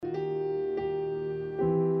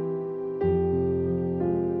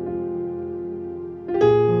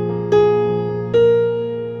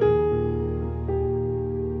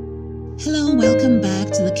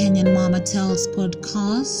Mama Tells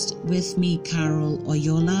podcast with me, Carol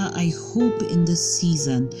Oyola. I hope in this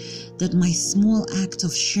season that my small act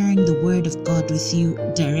of sharing the word of God with you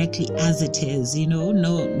directly as it is, no,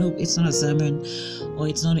 it's not a sermon or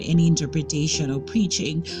it's not any interpretation or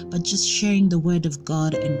preaching, but just sharing the word of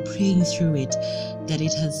God and praying through it, that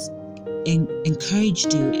it has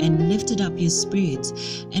encouraged you and lifted up your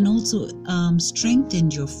spirits and also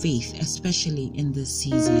strengthened your faith, especially in this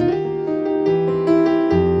season.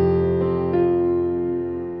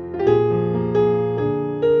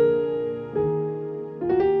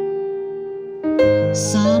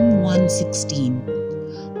 Psalm 116.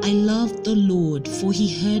 I love the Lord, for he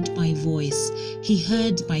heard my voice. He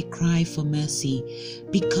heard my cry for mercy.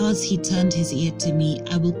 Because he turned his ear to me,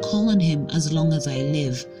 I will call on him as long as I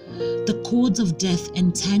live. The cords of death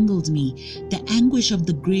entangled me. The anguish of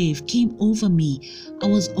the grave came over me. I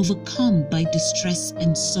was overcome by distress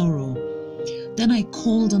and sorrow. Then I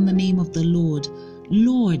called on the name of the Lord.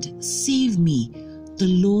 Lord, save me. The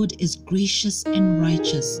Lord is gracious and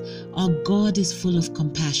righteous. Our God is full of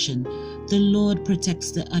compassion. The Lord protects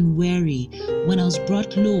the unwary. When I was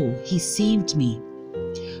brought low, he saved me.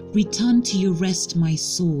 Return to your rest, my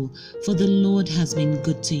soul, for the Lord has been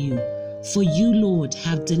good to you. For you, Lord,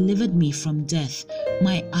 have delivered me from death,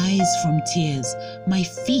 my eyes from tears, my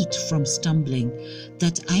feet from stumbling,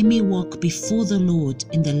 that I may walk before the Lord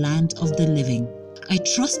in the land of the living. I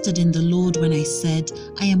trusted in the Lord when I said,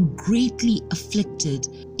 I am greatly afflicted.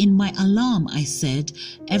 In my alarm I said,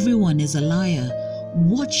 everyone is a liar.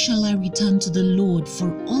 What shall I return to the Lord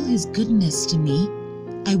for all his goodness to me?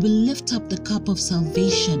 I will lift up the cup of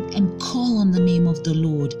salvation and call on the name of the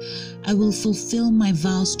Lord. I will fulfill my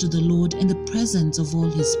vows to the Lord in the presence of all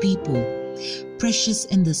his people. Precious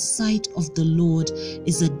in the sight of the Lord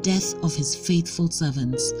is the death of his faithful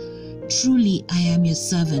servants. Truly I am your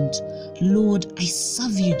servant. Lord, I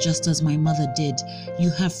serve you just as my mother did.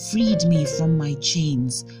 You have freed me from my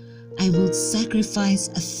chains. I will sacrifice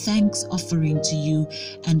a thanks offering to you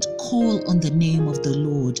and call on the name of the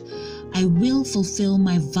Lord. I will fulfill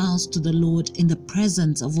my vows to the Lord in the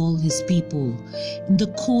presence of all his people, in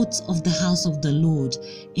the courts of the house of the Lord,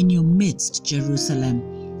 in your midst, Jerusalem.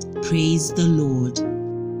 Praise the Lord.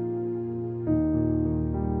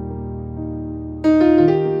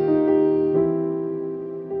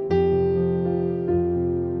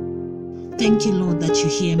 Thank you, Lord, that you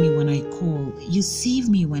hear me when I call. You save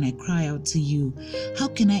me when I cry out to you. How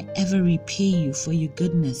can I ever repay you for your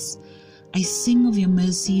goodness? I sing of your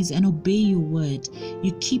mercies and obey your word.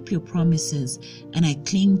 You keep your promises, and I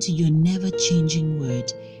cling to your never-changing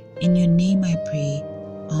word. In your name I pray.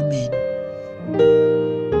 Amen.